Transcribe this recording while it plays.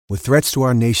With threats to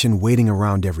our nation waiting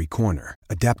around every corner,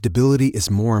 adaptability is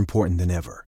more important than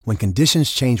ever. When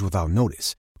conditions change without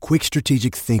notice, quick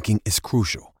strategic thinking is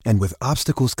crucial. And with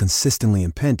obstacles consistently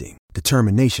impending,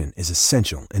 determination is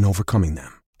essential in overcoming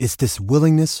them. It's this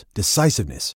willingness,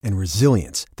 decisiveness, and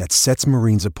resilience that sets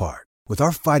Marines apart. With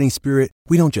our fighting spirit,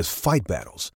 we don't just fight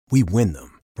battles, we win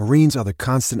them. Marines are the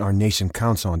constant our nation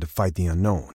counts on to fight the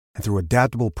unknown. And through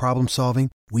adaptable problem solving,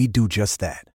 we do just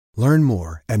that. Learn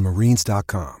more at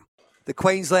marines.com. The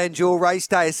Queensland Jewel Race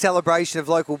Day, a celebration of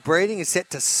local breeding, is set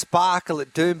to sparkle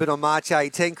at Doomben on March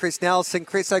 18. Chris Nelson.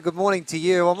 Chris, good morning to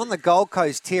you. I'm on the Gold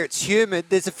Coast here. It's humid.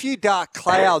 There's a few dark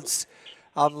clouds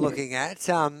I'm looking at.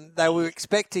 They were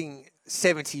expecting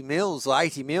 70 mils or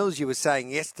 80 mils, you were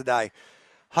saying yesterday.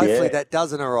 Hopefully that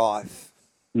doesn't arrive.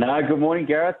 No, good morning,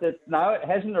 Gareth. No, it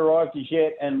hasn't arrived as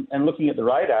yet. And looking at the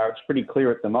radar, it's pretty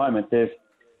clear at the moment.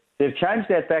 They've changed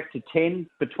that back to 10,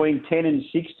 between 10 and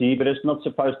 60, but it's not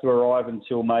supposed to arrive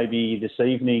until maybe this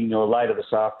evening or later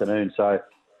this afternoon. So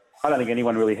I don't think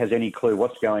anyone really has any clue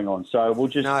what's going on. So we'll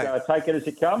just take it as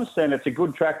it comes. And it's a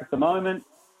good track at the moment.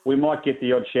 We might get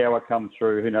the odd shower come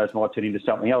through. Who knows, might turn into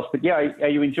something else. But, yeah, are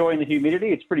you enjoying the humidity?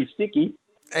 It's pretty sticky.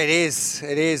 It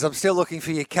is. I'm still looking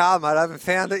for your car, mate. I haven't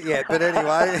found it yet. But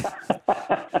anyway,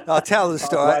 I'll tell the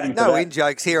story. No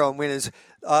in-jokes here on Winners.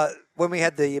 When we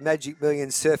had the Magic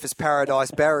Millions Surface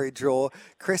Paradise Barrier draw,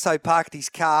 Cresso parked his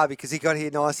car because he got here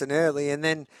nice and early, and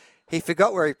then he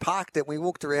forgot where he parked it. We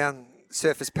walked around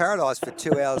Surface Paradise for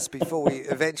 2 hours before we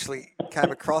eventually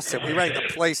came across it. We rang the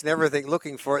police and everything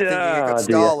looking for it, thinking it got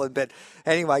stolen. But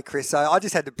anyway, Chris, I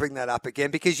just had to bring that up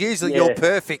again because usually you're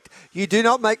perfect. You do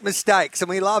not make mistakes, and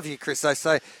we love you, Chris.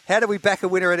 So how do we back a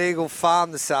winner at Eagle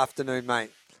Farm this afternoon, mate?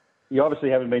 You obviously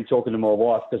haven't been talking to my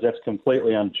wife because that's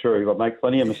completely untrue. I make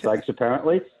plenty of mistakes,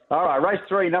 apparently. All right, race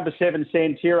 3, number 7,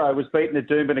 Santiro, was beaten at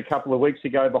Doomben a couple of weeks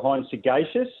ago behind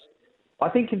Sagacious. I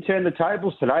think can turn the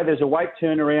tables today. There's a weight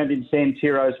turnaround in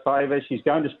Santiro's favour. She's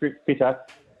going to sprint fitter,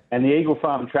 and the Eagle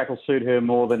Farm track will suit her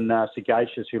more than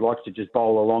Sagacious, who likes to just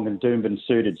bowl along, and Doomben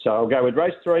suited. So I'll go with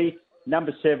race 3,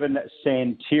 number 7,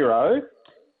 Santiro.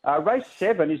 Race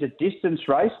 7 is a distance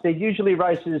race. They're usually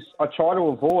races I try to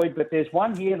avoid, but there's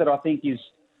one here that I think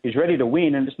is ready to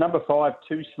win, and it's number 5,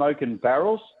 Two Smoking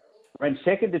Barrels. Ran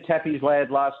second to Tappy's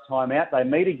Lad last time out. They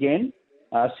meet again.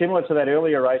 Similar to that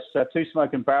earlier race, Two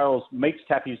Smoking Barrels meets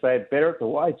Tappy's Lad better at the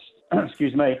weights,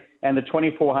 excuse me, and the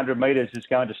 2,400 metres is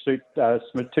going to suit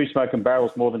Two Smoking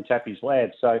Barrels more than Tappy's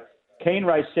Lad. So keen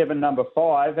race 7, number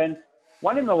 5, and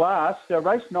one in the last,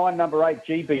 race 9, number 8,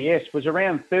 GBS, was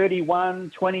around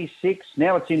 31, 26.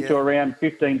 Now it's into around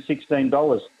 $15,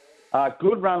 $16.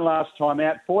 Good run last time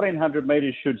out. 1,400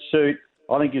 metres should suit.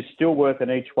 I think is still worth an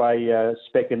each-way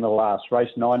spec in the last. Race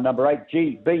 9, number 8,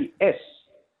 GBS.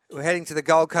 We're heading to the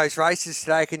Gold Coast races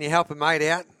today. Can you help a mate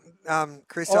out,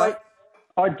 Chris?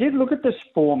 I did look at this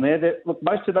form there. Look,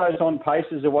 most of those on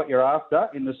paces are what you're after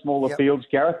in the smaller fields,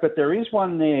 Gareth, but there is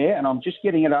one there, and I'm just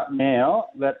getting it up now,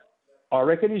 that I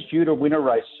reckon is due to win a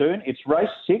race soon. It's race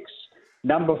 6,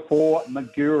 number 4,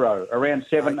 Maguro, around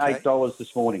 $7, $8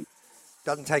 this morning.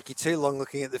 Doesn't take you too long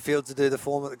looking at the fields to do the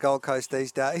form at the Gold Coast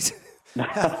these days. No,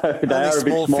 they are a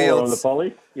bit smaller on the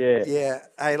poly. Yeah. Yeah.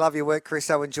 Hey, love your work, Chris.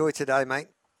 So enjoy today, mate.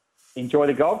 Enjoy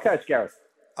the Gold Coast, Gareth.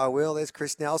 I will. There's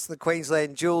Chris Nelson. The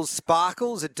Queensland Jewels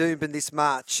sparkles at Doomben this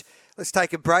March. Let's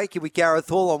take a break here with Gareth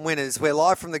Hall on Winners. We're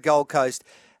live from the Gold Coast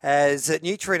as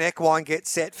Nutrien Equine gets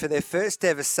set for their first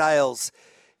ever sales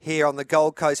here on the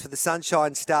Gold Coast for the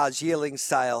Sunshine Stars yearling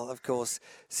sale, of course,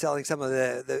 selling some of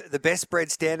the best bred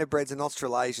standard breds in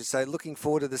Australasia. So looking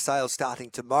forward to the sale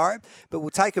starting tomorrow. But we'll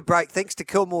take a break. Thanks to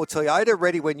Kilmore Toyota.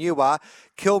 Ready when you are.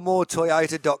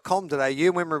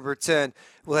 KilmoreToyota.com.au. When we return,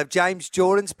 we'll have James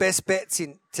Jordan's best bets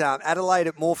in Adelaide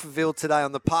at Morphettville today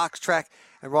on the Parks track.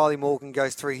 And Riley Morgan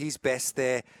goes through his best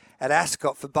there at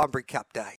Ascot for Bunbury Cup Day.